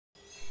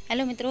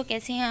Hello मित्रों,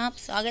 कैसे हैं आप।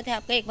 स्वागत है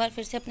आपका एक बार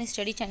फिर से अपने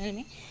स्टडी चैनल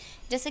में।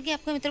 जैसा कि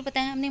आपको मित्रों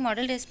पता है, हमने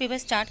मॉडल टेस्ट पेपर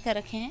स्टार्ट कर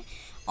रखे हैं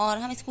और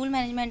हम स्कूल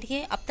मैनेजमेंट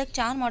के अब तक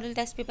 4 मॉडल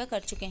टेस्ट पेपर कर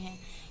चुके हैं।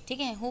 ठीक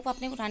है, होप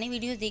आपने पुराने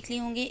वीडियोस देख लिए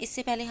होंगे।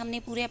 इससे पहले हमने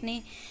पूरे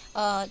अपने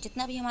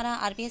जितना भी हमारा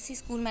RPSC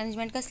स्कूल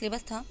मैनेजमेंट का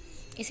सिलेबस था,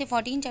 इसे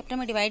 14 चैप्टर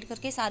में डिवाइड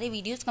करके सारे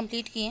वीडियोस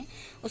कंप्लीट किए हैं।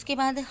 उसके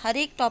बाद हर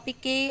एक टॉपिक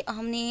के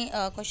हमने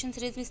क्वेश्चन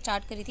सीरीज भी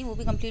स्टार्ट करी थी, वो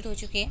भी कंप्लीट हो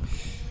चुके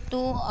हैं।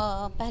 तो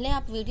पहले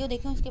आप वीडियो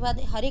देखें, उसके बाद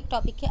हर एक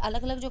टॉपिक के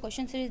अलग अलग जो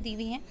क्वेश्चन सीरीज दी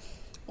हुई हैं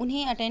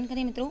उन्हें अटेंड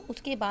करें मित्रों।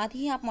 उसके बाद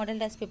ही आप मॉडल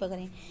टेस्ट पेपर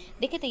करें।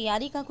 देखिए,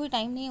 तैयारी का कोई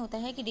टाइम नहीं होता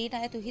है कि डेट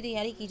आए तो ही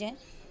तैयारी की जाए।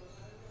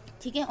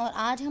 ठीक है, और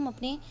आज हम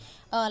अपने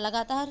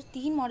लगातार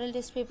 3 मॉडल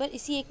टेस्ट पेपर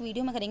इसी एक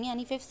वीडियो में करेंगे,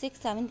 यानी 5th,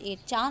 6th, 7th,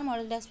 8 4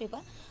 model test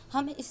paper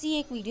हम इसी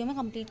एक वीडियो में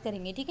कंप्लीट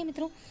करेंगे। ठीक है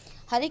मित्रों,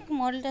 हर एक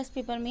मॉडल टेस्ट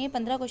पेपर में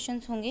 15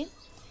 क्वेश्चन होंगे।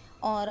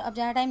 और अब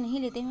ज़्यादा टाइम नहीं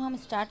लेते हुए हम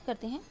स्टार्ट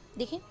करते हैं।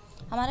 देखिए,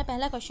 हमारा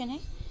पहला क्वेश्चन है,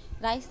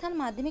 राजस्थान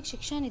माध्यमिक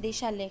शिक्षा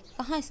निदेशालय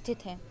कहाँ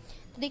स्थित है।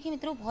 तो देखिए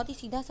मित्रों, बहुत ही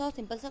सीधा सा और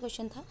सिंपल सा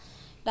क्वेश्चन था।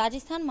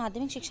 राजस्थान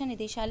माध्यमिक शिक्षा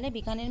निदेशालय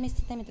बीकानेर में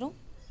स्थित है मित्रों।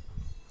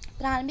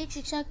 प्रारंभिक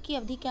शिक्षा की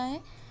अवधि क्या है?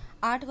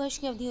 8 वर्ष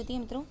की अवधि होती है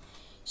मित्रों।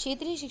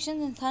 क्षेत्रीय शिक्षण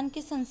संस्थान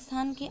किस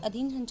संस्थान के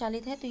अधीन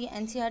संचालित है? तो ये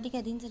NCERT के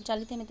अधीन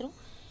संचालित है मित्रों।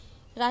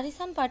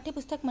 राजस्थान पाठ्य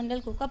पुस्तक मंडल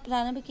को कब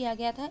प्रारंभ किया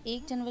गया था?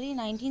 1 जनवरी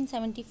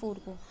 1974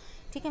 को।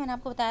 ठीक है, मैंने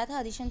आपको बताया था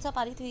अधिशंसा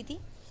पारित हुई थी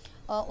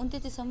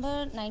 29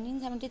 दिसंबर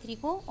 1973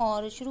 को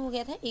और शुरू हो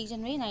गया था 1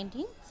 जनवरी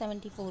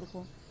 1974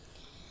 को।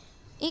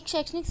 एक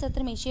शैक्षणिक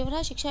सत्र में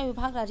शिवरा शिक्षा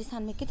विभाग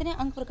राजस्थान में कितने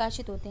अंक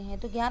प्रकाशित होते हैं?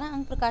 तो 11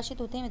 अंक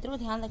प्रकाशित होते हैं मित्रों,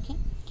 ध्यान रखें।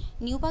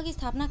 न्यूपा की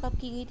स्थापना कब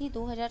की गई थी?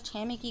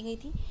 2006 में की गई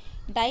थी।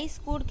 डाइस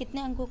कोड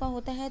कितने अंकों का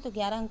होता है? तो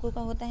 11 अंकों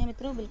का होता है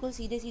मित्रों। बिल्कुल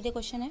सीधे सीधे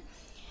क्वेश्चन है।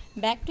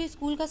 बैक टू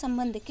स्कूल का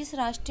संबंध किस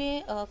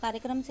राष्ट्रीय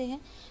कार्यक्रम से है?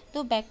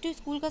 तो बैक टू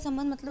स्कूल का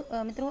संबंध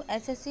मतलब मित्रों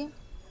SSA,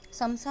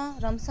 समसा,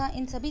 रमसा,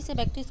 इन सभी से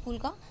बैक टू स्कूल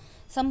का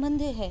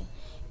संबंध है।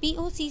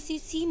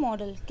 POCCC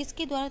मॉडल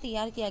किसके द्वारा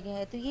तैयार किया गया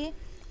है? तो ये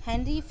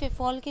हेनरी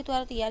फेफॉल के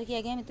द्वारा तैयार किया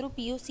गया है मित्रों।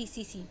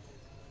 POCCC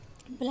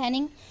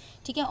प्लानिंग,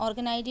 ठीक है,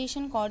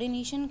 ऑर्गेनाइजेशन,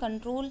 कोऑर्डिनेशन,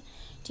 कंट्रोल,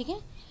 ठीक है,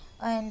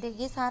 एंड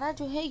ये सारा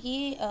जो है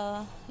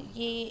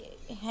ये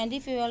हेनरी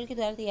फेफॉल के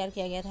द्वारा तैयार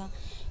किया गया था।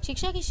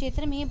 शिक्षा के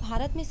क्षेत्र में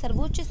भारत में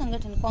सर्वोच्च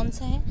संगठन कौन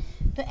सा है?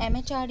 तो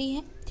MHRD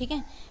है। ठीक है,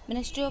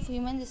 ministry of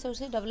human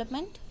resources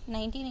development.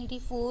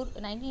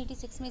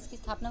 1986 में इसकी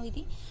स्थापना हुई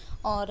थी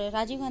और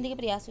राजीव गांधी के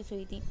प्रयास से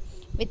हुई थी।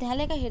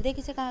 विद्यालय का हृदय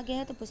किसे कहा गया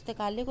है? तो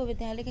पुस्तकालय को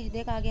विद्यालय का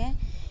हृदय कहा गया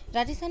है।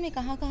 राजस्थान में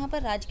कहाँ कहाँ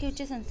पर राजकीय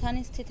उच्च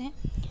संस्थान स्थित हैं?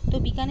 तो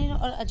बीकानेर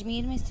और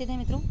अजमेर में स्थित है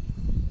मित्रों।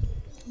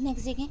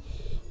 नेक्स्ट देखें,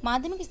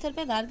 माध्यमिक स्तर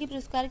पर गार्गी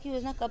पुरस्कार की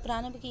योजना कब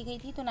प्रारंभ की गई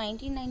थी? तो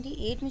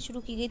 1998 में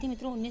शुरू की गई थी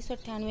मित्रों,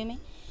 1998 में।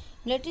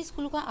 मिलिट्री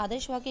स्कूल का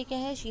आदर्श वाक्य क्या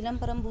है? शीलम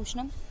परम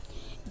भूषणम।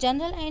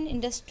 जनरल एंड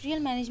इंडस्ट्रियल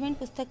मैनेजमेंट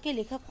पुस्तक के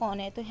लेखक कौन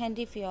है? तो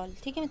हेनरी फेफॉल।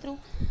 ठीक है मित्रों,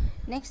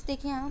 नेक्स्ट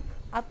देखिए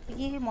आप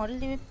ये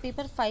मॉडल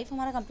पेपर 5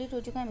 हमारा कंप्लीट हो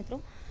चुका है मित्रों।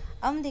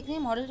 अब हम देख रहे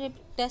हैं मॉडल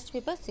टेस्ट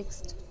पेपर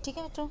 6। ठीक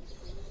है मित्रों,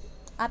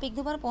 आप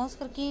 1-2 बार पॉज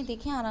करके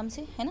देखें आराम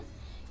से, है ना।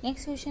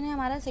 नेक्स्ट क्वेश्चन है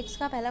हमारा 6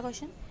 का पहला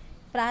क्वेश्चन,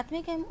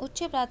 प्राथमिक एवं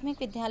उच्च प्राथमिक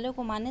विद्यालयों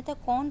को मान्यता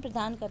कौन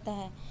प्रदान करता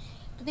है?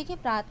 तो देखिए,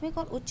 प्राथमिक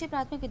और उच्च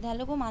प्राथमिक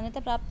विद्यालयों को मान्यता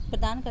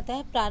प्रदान करता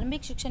है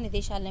प्रारंभिक शिक्षा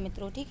निदेशालय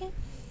मित्रों। ठीक है,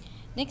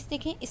 नेक्स्ट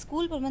देखें,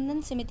 स्कूल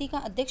प्रबंधन समिति का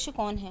अध्यक्ष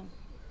कौन है?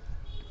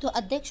 तो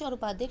अध्यक्ष और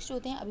उपाध्यक्ष जो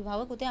होते हैं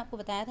अभिभावक होते हैं, आपको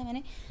बताया था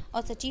मैंने,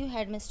 और सचिव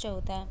हेडमिस्टर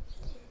होता है।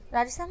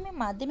 राजस्थान में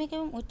माध्यमिक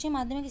एवं उच्च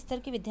माध्यमिक स्तर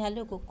के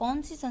विद्यालयों को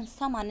कौन सी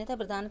संस्था मान्यता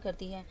प्रदान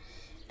करती है?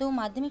 तो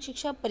माध्यमिक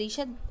शिक्षा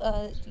परिषद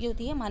ये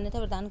होती है, मान्यता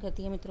प्रदान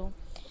करती है मित्रों।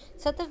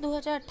 सत्र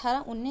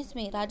 2018-19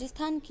 में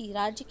राजस्थान की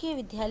राजकीय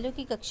विद्यालयों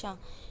की कक्षा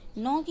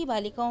 9 की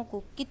बालिकाओं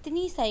को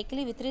कितनी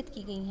साइकिलें वितरित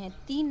की गई हैं?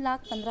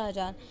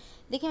 3,15,000।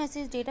 देखिए,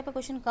 वैसे इस डेटा पर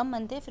क्वेश्चन कम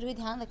बनते हैं, फिर भी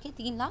ध्यान रखें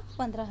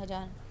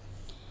 3,15,000।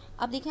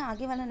 अब देखें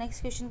आगे वाला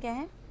नेक्स्ट क्वेश्चन क्या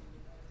है।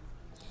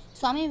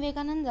 स्वामी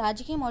विवेकानंद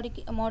राजकीय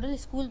मॉडल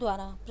स्कूल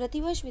द्वारा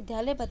प्रतिवर्ष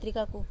विद्यालय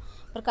पत्रिका को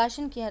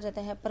प्रकाशन किया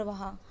जाता है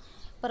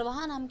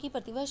प्रवाह नाम की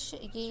प्रतिवर्ष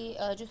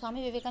ये जो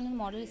स्वामी विवेकानंद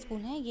मॉडल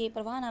स्कूल है, ये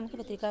प्रवाह नाम की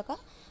पत्रिका का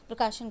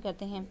प्रकाशन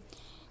करते हैं।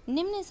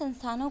 निम्न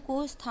संस्थानों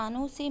को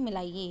स्थानों से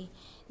मिलाइए।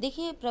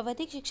 देखिए,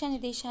 प्रवर्तिक शिक्षा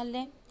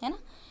निदेशालय है ना,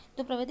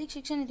 तो प्रवर्तिक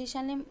शिक्षा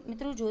निदेशालय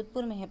मित्रों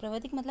जोधपुर में है।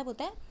 प्रवर्तिक मतलब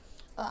होता है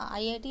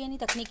IIT यानी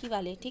तकनीकी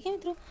वाले। ठीक है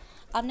मित्रों,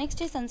 अब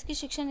नेक्स्ट है संस्कृत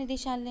शिक्षा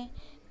निदेशालय,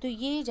 तो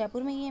ये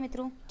जयपुर में ही है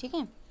मित्रों। ठीक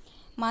है,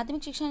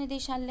 माध्यमिक शिक्षा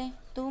निदेशालय,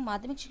 तो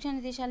माध्यमिक शिक्षा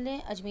निदेशालय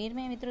अजमेर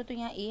में है मित्रों, तो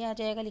यहाँ A आ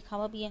जाएगा, लिखा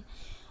हुआ भी है।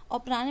 और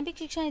प्रारंभिक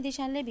शिक्षा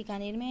निदेशालय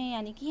बीकानेर में है,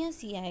 यानी कि यहाँ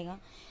C आएगा,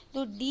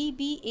 तो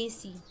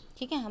DBAC।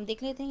 ठीक है, हम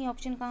देख लेते हैं ये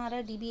ऑप्शन कहाँ आ रहा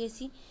है,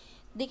 DBAC।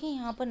 देखिए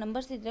यहाँ पर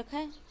नंबर से रखा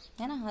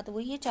है ना, हाँ, तो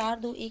वही है 4,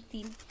 2, 1,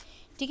 3।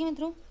 ठीक है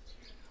मित्रों,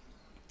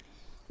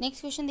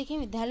 नेक्स्ट क्वेश्चन देखिए,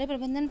 विद्यालय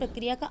प्रबंधन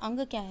प्रक्रिया का अंग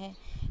क्या है?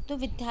 तो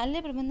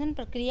विद्यालय प्रबंधन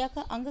प्रक्रिया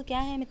का अंग क्या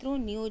है मित्रों?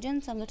 नियोजन,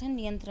 संगठन,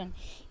 नियंत्रण,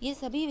 ये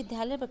सभी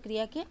विद्यालय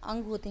प्रक्रिया के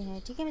अंग होते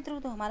हैं। ठीक है मित्रों,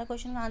 तो हमारा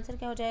क्वेश्चन का आंसर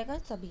क्या हो जाएगा?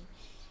 सभी।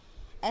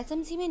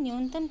 SMC में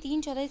न्यूनतम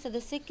 3/4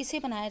 सदस्य किसे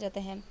बनाया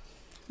जाता है?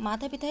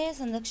 माता पिता या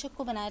संरक्षक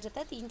को बनाया जाता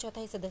है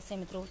 3/4 सदस्य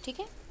मित्रों। ठीक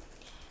है,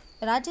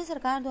 राज्य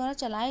सरकार द्वारा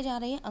चलाए जा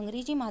रहे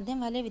अंग्रेजी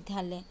माध्यम वाले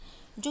विद्यालय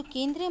जो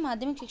केंद्रीय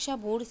माध्यमिक शिक्षा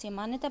बोर्ड से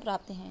मान्यता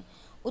प्राप्त हैं,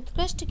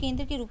 उत्कृष्ट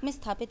केंद्र के रूप में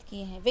स्थापित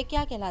किए हैं, वे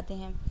क्या कहलाते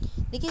हैं?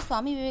 देखिए,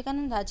 स्वामी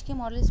विवेकानंद राजकीय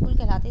मॉडल स्कूल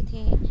कहलाते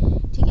थे,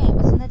 ठीक है,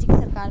 वसुंधरा जी की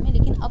सरकार में,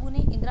 लेकिन अब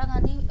उन्हें इंदिरा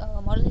गांधी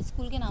मॉडल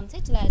स्कूल के नाम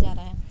से चलाया जा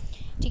रहा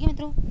है। ठीक है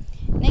मित्रों,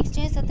 नेक्स्ट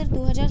है सत्र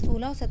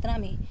 2016 और 17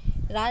 में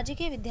राज्य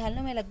के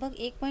विद्यालयों में लगभग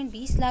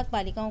 1.20 लाख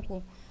बालिकाओं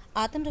को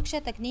आत्मरक्षा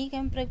तकनीक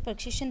एवं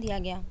प्रशिक्षण दिया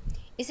गया।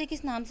 इसे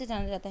किस नाम से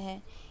जाना जाता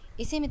है?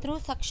 इसे मित्रों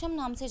सक्षम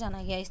नाम से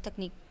जाना गया इस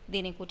तकनीक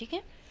देने को। ठीक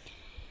है,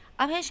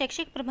 अब है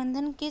शैक्षिक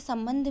प्रबंधन के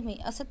संबंध में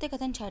असत्य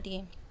कथन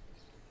छाटिए।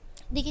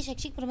 देखिए,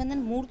 शैक्षिक प्रबंधन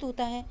मूर्त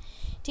होता है,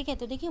 ठीक है,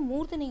 तो देखिए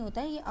मूर्त नहीं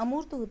होता है, ये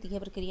अमूर्त होती है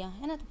प्रक्रिया,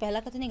 है ना। तो पहला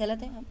कथन ही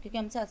गलत है क्योंकि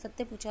हमसे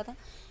असत्य पूछा था।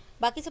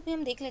 बाकी सब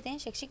हम देख लेते हैं।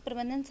 शैक्षिक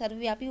प्रबंधन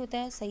सर्वव्यापी होता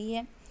है, सही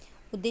है।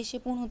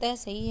 उद्देश्यपूर्ण होता है,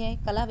 सही है।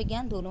 कला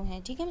विज्ञान दोनों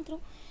हैं, ठीक है मित्रों।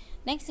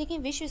 नेक्स्ट देखिए,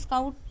 विश्व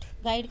स्काउट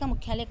गाइड का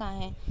मुख्यालय कहाँ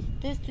है?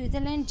 तो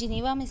स्विट्जरलैंड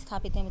जिनेवा में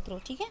स्थापित है मित्रों।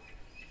 ठीक है,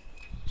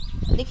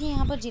 देखिए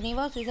यहाँ पर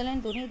जिनेवा और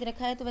स्विट्जरलैंड दोनों ही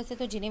रखा है, तो वैसे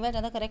तो जिनेवा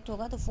ज़्यादा करेक्ट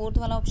होगा, तो फोर्थ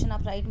वाला ऑप्शन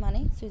आप राइट माने,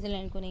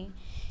 स्विट्जरलैंड को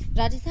नहीं।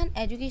 राजस्थान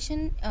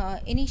एजुकेशन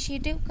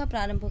इनिशिएटिव का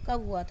प्रारंभ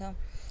कब हुआ था?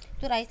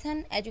 तो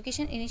राजस्थान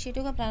एजुकेशन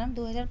इनिशिएटिव का प्रारंभ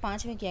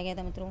 2005 में किया गया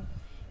था मित्रों।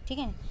 ठीक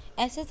है,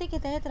 एसएससी के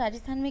तहत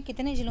राजस्थान में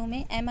कितने जिलों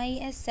में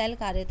MIS सेल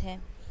कार्यरत है?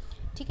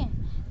 ठीक है,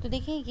 तो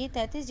देखिए ये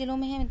 33 जिलों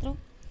में है मित्रों।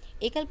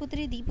 एकल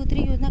पुत्री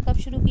द्विपुत्री योजना कब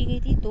शुरू की गई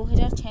थी?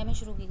 2006 में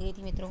शुरू की गई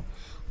थी मित्रों,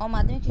 और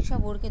माध्यमिक शिक्षा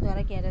बोर्ड के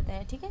द्वारा किया जाता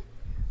है। ठीक है,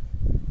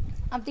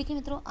 अब देखिए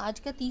मित्रों, आज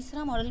का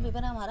तीसरा मॉडल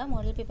पेपर है हमारा,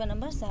 मॉडल पेपर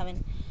नंबर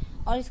 7,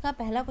 और इसका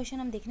पहला क्वेश्चन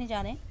हम देखने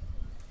जा रहे हैं।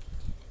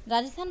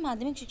 राजस्थान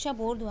माध्यमिक शिक्षा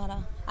बोर्ड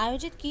द्वारा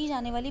आयोजित की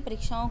जाने वाली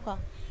परीक्षाओं का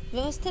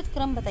व्यवस्थित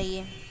क्रम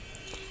बताइए।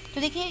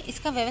 तो देखिए,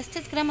 इसका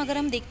व्यवस्थित क्रम अगर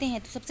हम देखते हैं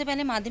तो सबसे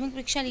पहले माध्यमिक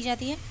परीक्षा ली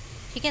जाती है,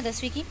 ठीक है,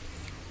 10वीं की।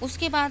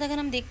 उसके बाद अगर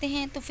हम देखते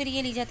हैं तो फिर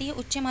ये ली जाती है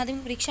उच्च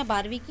माध्यमिक परीक्षा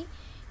 12वीं की,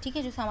 ठीक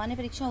है, जो सामान्य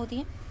परीक्षा होती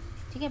है।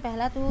 ठीक है,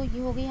 पहला तो ये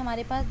हो गई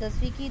हमारे पास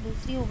 10वीं की,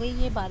 दूसरी हो गई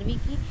ये 12वीं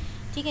की।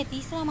 ठीक है,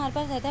 तीसरा हमारे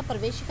पास रहता है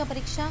प्रवेशिका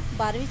परीक्षा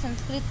 12वीं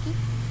संस्कृत की,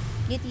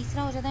 ये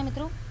तीसरा हो जाता है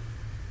मित्रों।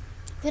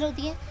 फिर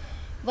होती है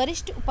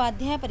वरिष्ठ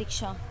उपाध्याय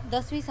परीक्षा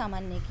 10वीं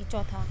सामान्य की,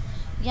 चौथा,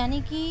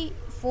 यानी कि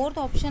फोर्थ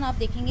ऑप्शन आप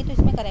देखेंगे तो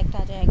इसमें करेक्ट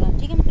आ जाएगा।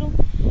 ठीक है मित्रों,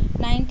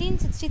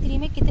 1963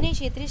 में कितने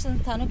क्षेत्रीय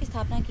संस्थानों की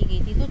स्थापना की गई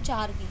थी? तो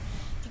 4 की,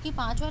 क्योंकि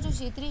 5वां जो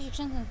क्षेत्रीय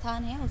शिक्षण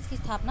संस्थान है उसकी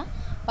स्थापना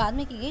बाद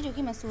में की गई, जो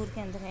कि मैसूर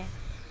के अंदर है।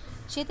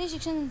 क्षेत्रीय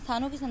शिक्षण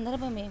संस्थानों के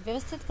संदर्भ में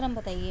व्यवस्थित क्रम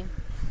बताइए।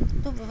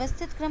 तो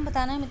व्यवस्थित क्रम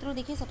बताना है मित्रों,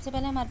 देखिए सबसे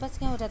पहले हमारे पास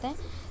क्या हो जाता है,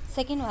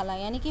 सेकंड वाला,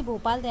 यानी कि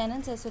भोपाल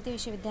दयानंद सरस्वती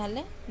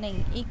विश्वविद्यालय।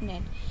 नहीं, एक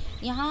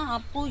मिनट, यहाँ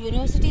आपको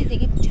यूनिवर्सिटी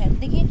देखिए पूछा है, तो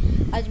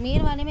देखिए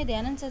अजमेर वाले में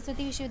दयानंद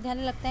सरस्वती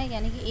विश्वविद्यालय लगता है,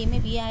 यानी कि A में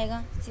B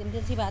आएगा,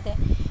 सिंपल सी बात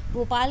है।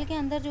 भोपाल के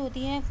अंदर जो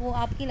होती है वो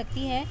आपकी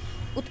लगती है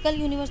उत्कल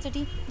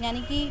यूनिवर्सिटी,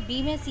 यानी कि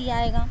B में C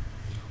आएगा।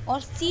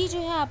 और C जो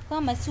है आपका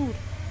मैसूर,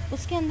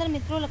 उसके अंदर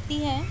मित्रों लगती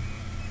है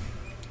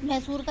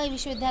मैसूर का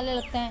विश्वविद्यालय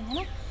लगता है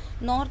ना।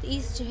 नॉर्थ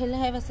ईस्ट हिल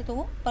है वैसे तो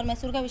वो, पर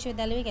मैसूर का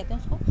विश्वविद्यालय भी कहते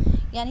हैं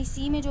उसको, यानी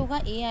C में जो होगा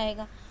A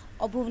आएगा।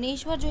 और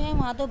भुवनेश्वर जो है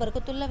वहाँ तो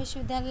बरकतुल्ला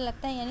विश्वविद्यालय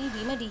लगता है, यानी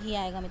D में D ही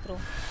आएगा मित्रों।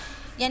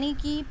 यानी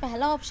कि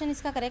पहला ऑप्शन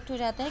इसका करेक्ट हो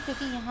जाता है,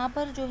 क्योंकि यहाँ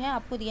पर जो है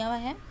आपको दिया हुआ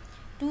है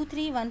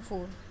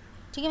 2314।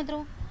 ठीक है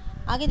मित्रों,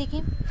 आगे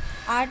देखिए,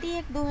 RT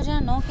एक्ट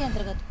 2009 के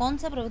अंतर्गत कौन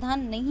सा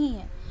प्रावधान नहीं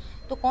है?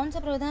 तो कौन सा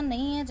प्रावधान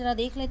नहीं है जरा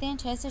देख लेते हैं।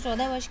 6 से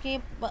 14 वर्ष के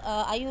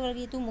आयु वर्ग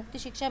हेतु मुफ्त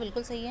शिक्षा,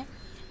 बिल्कुल सही है,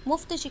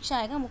 मुफ्त शिक्षा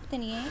आएगा, मुफ्त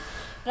नहीं है।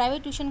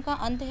 प्राइवेट ट्यूशन का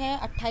अंत है,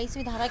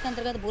 28वीं धारा के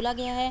अंतर्गत बोला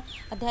गया है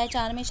अध्याय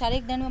 4 में।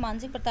 शारीरिक दंड में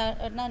मानसिक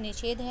प्रताड़ना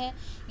निषेध है,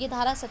 ये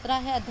धारा 17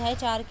 है अध्याय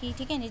 4 की।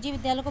 ठीक है, निजी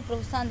विद्यालयों को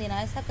प्रोत्साहन देना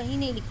है, ऐसा कहीं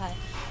नहीं लिखा है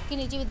कि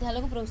निजी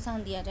विद्यालयों को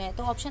प्रोत्साहन दिया जाए,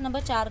 तो ऑप्शन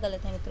नंबर 4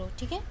 गलत है मित्रों।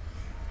 ठीक है,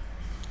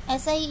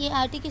 ऐसा ही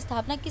ART की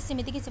स्थापना किस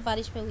समिति की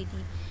सिफारिश पे हुई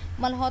थी?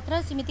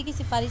 मल्होत्रा समिति की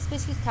सिफारिश पे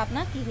इसकी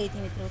स्थापना की गई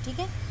थी मित्रों। ठीक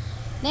है,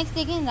 नेक्स्ट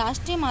देखिए,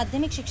 राष्ट्रीय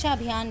माध्यमिक शिक्षा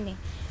अभियान में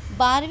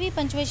 12वीं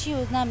पंचवर्षीय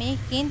योजना में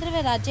केंद्र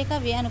व राज्य का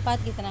व्यय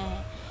अनुपात कितना है?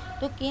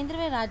 तो केंद्र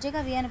व राज्य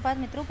का व्यय अनुपात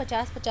मित्रों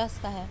 50-50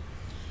 का है।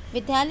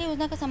 विद्यालय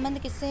योजना का संबंध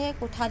किससे है?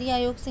 कोठारी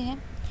आयोग से है।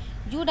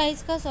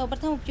 यूडाइस का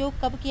सर्वप्रथम उपयोग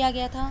कब किया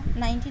गया था?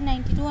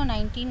 1992 और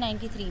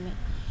 1993 में।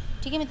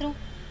 ठीक है मित्रों,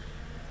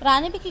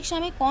 प्रारंभिक शिक्षा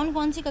में कौन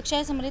कौन सी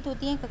कक्षाएं सम्मिलित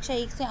होती हैं? कक्षा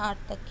 1 से 8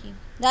 तक की।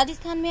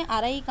 राजस्थान में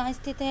RI कहाँ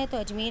स्थित है? तो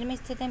अजमेर में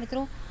स्थित है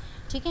मित्रों।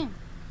 ठीक है,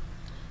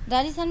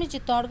 राजस्थान में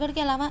चित्तौड़गढ़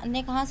के अलावा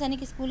अन्य कहाँ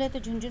सैनिक स्कूल है? तो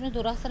झुंझुनू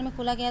दोरासर में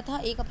खोला गया था,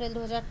 1 अप्रैल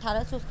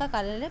 2018 से उसका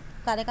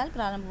कार्यकाल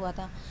प्रारंभ हुआ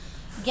था।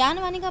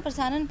 ज्ञानवाणी का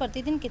प्रसारण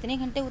प्रतिदिन कितने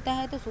घंटे होता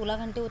है? तो 16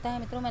 घंटे होता है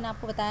मित्रों, मैंने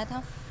आपको बताया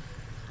था।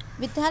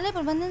 विद्यालय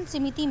प्रबंधन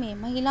समिति में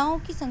महिलाओं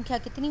की संख्या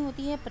कितनी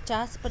होती है?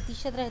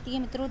 50% रहती है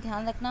मित्रों,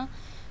 ध्यान रखना।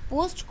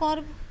 पोस्ट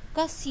कॉर्प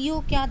का CO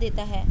क्या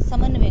देता है?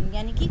 समन्वयन,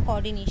 यानी कि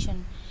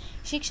कोऑर्डिनेशन।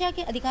 शिक्षा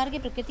के अधिकार की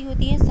प्रकृति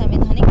होती है,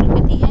 संवैधानिक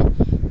प्रकृति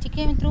है। ठीक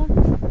है मित्रों,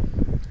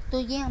 तो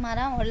ये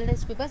हमारा मॉडल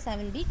टेस्ट पेपर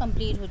 7 भी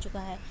कंप्लीट हो चुका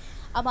है।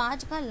 अब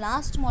आज का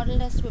लास्ट मॉडल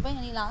टेस्ट पेपर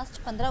यानी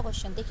लास्ट 15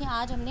 क्वेश्चन। देखिए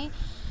आज हमने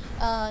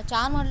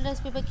 4 मॉडल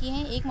टेस्ट पेपर किए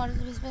हैं, एक मॉडल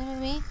टेस्ट पेपर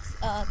में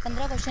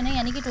 15 क्वेश्चन है,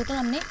 यानी कि टोटल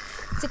हमने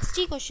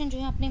 60 क्वेश्चन जो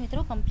है अपने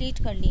मित्रों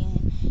कंप्लीट कर लिए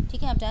हैं।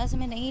 ठीक है, अब ज़्यादा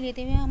समय नहीं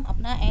लेते हुए हम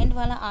अपना एंड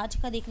वाला आज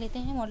का देख लेते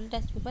हैं मॉडल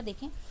टेस्ट पेपर।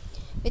 देखें,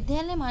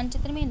 विद्यालय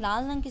मानचित्र में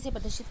लाल रंग किसे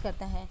प्रदर्शित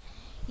करता है?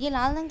 ये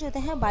लाल रंग जो होता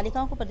है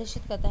बालिकाओं को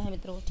प्रदर्शित करता है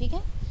मित्रों। ठीक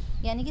है,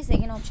 यानी कि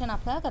सेकेंड ऑप्शन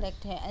आपका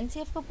करेक्ट है।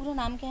 एनसीएफ का पूरा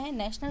नाम क्या है?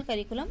 National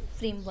curriculum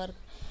framework.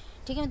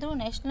 ठीक है मित्रों,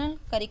 national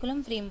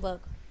curriculum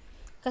framework.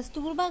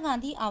 Kasturba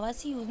Gandhi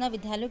आवासीय योजना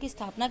विद्यालयों की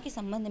स्थापना के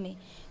संबंध में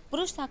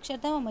पुरुष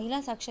साक्षरता व महिला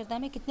साक्षरता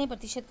में कितने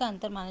प्रतिशत का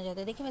अंतर माना जाता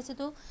है? देखिए वैसे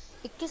तो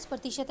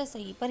 21% है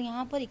सही, पर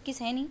यहाँ पर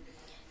 21 है नहीं,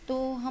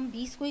 तो हम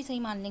 20 को ही सही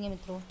मान लेंगे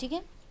मित्रों। ठीक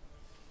है,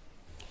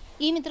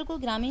 ई मित्र को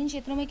ग्रामीण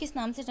क्षेत्रों में किस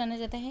नाम से जाना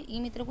जाता है? ई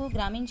मित्र को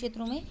ग्रामीण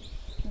क्षेत्रों में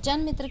जन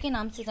मित्र के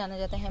नाम से जाना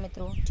जाता है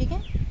मित्रों। ठीक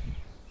है,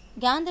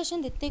 ज्ञान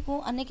दर्शन द्वितीय को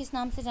अन्य किस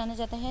नाम से जाना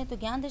जाता है? तो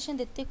ज्ञान दर्शन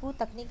द्वितीय को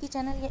तकनीकी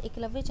चैनल या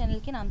एकलव्य चैनल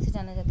के नाम से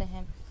जाना जाता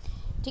है।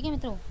 ठीक है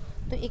मित्रों,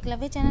 तो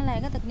एकलव्य चैनल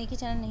आएगा, तकनीकी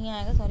चैनल नहीं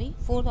आएगा, सॉरी,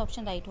 फोर्थ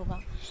ऑप्शन राइट होगा।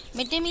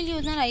 मिड डे मील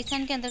योजना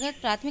राजस्थान के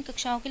अंतर्गत प्राथमिक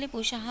कक्षाओं के लिए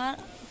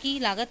पोषाहार की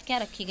लागत क्या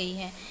रखी गई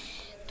है?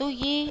 तो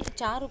ये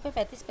 4 रुपये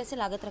 35 पैसे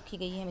लागत रखी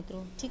गई है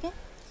मित्रों। ठीक है,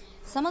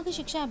 समग्र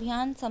शिक्षा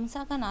अभियान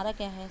समसा का नारा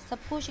क्या है?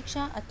 सबको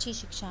शिक्षा अच्छी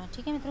शिक्षा।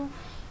 ठीक है मित्रों,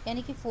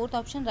 यानी कि फोर्थ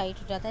ऑप्शन राइट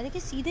हो जाता है।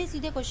 देखिए सीधे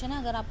सीधे क्वेश्चन है,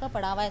 अगर आपका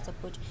पढ़ा हुआ है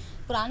सब कुछ।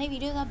 पुराने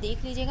वीडियोस आप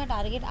देख लीजिएगा,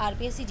 टारगेट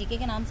RPSC जीके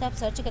के नाम से आप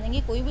सर्च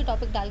करेंगे, कोई भी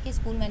टॉपिक डाल के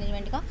स्कूल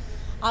मैनेजमेंट का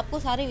आपको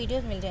सारे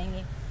वीडियोस मिल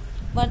जाएंगे।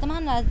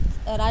 वर्तमान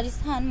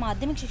राजस्थान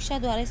माध्यमिक शिक्षा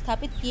द्वारा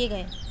स्थापित किए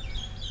गए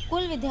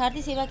कुल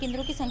विद्यार्थी सेवा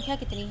केंद्रों की संख्या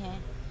कितनी है?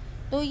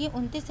 तो ये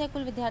 29 है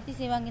कुल विद्यार्थी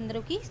सेवा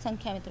केंद्रों की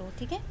संख्या मित्रों।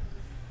 ठीक है,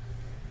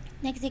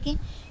 नेक्स्ट देखिए,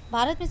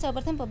 भारत में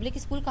सर्वप्रथम पब्लिक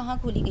स्कूल कहाँ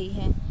खोली गई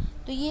है?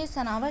 तो ये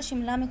सनावर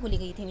शिमला में खोली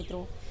गई थी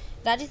मित्रों।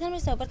 राजस्थान में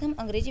सर्वप्रथम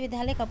अंग्रेजी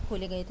विद्यालय कब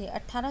खोले गए थे?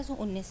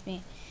 1819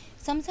 में।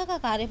 समसा का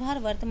कार्यभार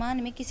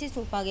वर्तमान में किसे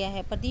सौंपा गया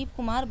है? प्रदीप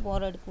कुमार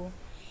बोरड को।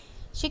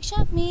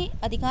 शिक्षा में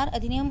अधिकार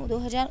अधिनियम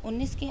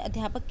 2019 के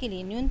अध्यापक के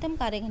लिए न्यूनतम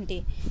कार्य घंटे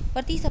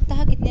प्रति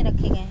सप्ताह कितने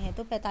रखे गए हैं?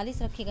 तो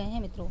 45 रखे गए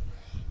हैं मित्रों,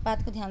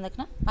 बात को ध्यान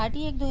रखना। RT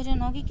एक्ट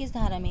 2009 की किस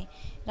धारा में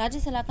राज्य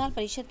सलाहकार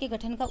परिषद के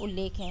गठन का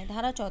उल्लेख है?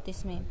 धारा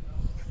 34 में।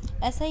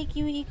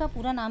 SIQE का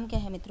पूरा नाम क्या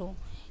है मित्रों?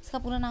 इसका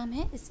पूरा नाम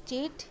है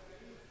state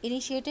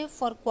initiative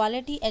for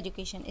quality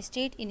education.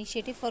 State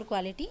initiative for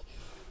quality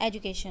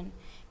education.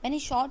 मैंने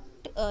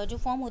शॉर्ट जो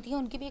फॉर्म होती है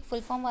उनकी भी एक फुल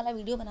फॉर्म वाला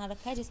वीडियो बना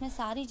रखा है, जिसमें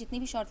सारी जितनी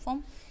भी शॉर्ट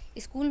फॉर्म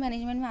स्कूल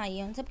मैनेजमेंट में आई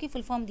है उन सब की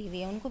फुल फॉर्म दी हुई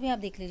है, उनको भी आप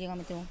देख लीजिएगा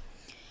मित्रों।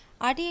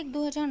 RT एक्ट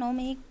 2009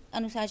 में एक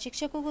अनुसार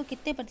शिक्षकों को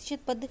कितने प्रतिशत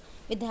पद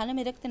विद्यालय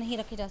में रिक्त नहीं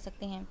रखे जा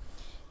सकते हैं?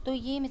 तो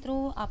ये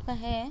मित्रों आपका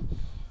है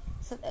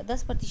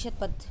 10%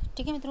 पद।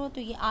 ठीक है मित्रों,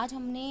 तो ये आज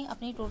हमने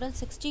अपने टोटल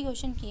 60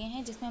 क्वेश्चन किए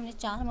हैं, जिसमें हमने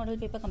 4 मॉडल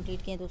पेपर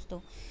कंप्लीट किए हैं दोस्तों।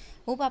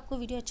 होप आपको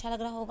वीडियो अच्छा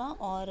लग रहा होगा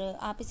और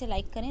आप इसे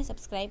लाइक करें,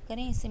 सब्सक्राइब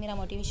करें, इससे मेरा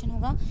मोटिवेशन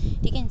होगा।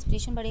 ठीक है,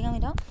 इंस्पिरेशन बढ़ेगा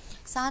मेरा।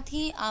 साथ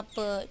ही आप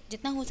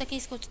जितना हो सके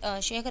इसको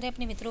शेयर करें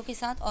अपने मित्रों के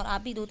साथ, और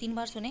आप भी 2-3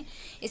 बार सुने,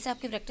 इससे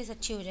आपकी प्रैक्टिस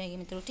अच्छी हो जाएगी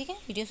मित्रों। ठीक है,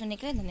 वीडियो सुनने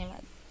के लिए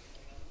धन्यवाद।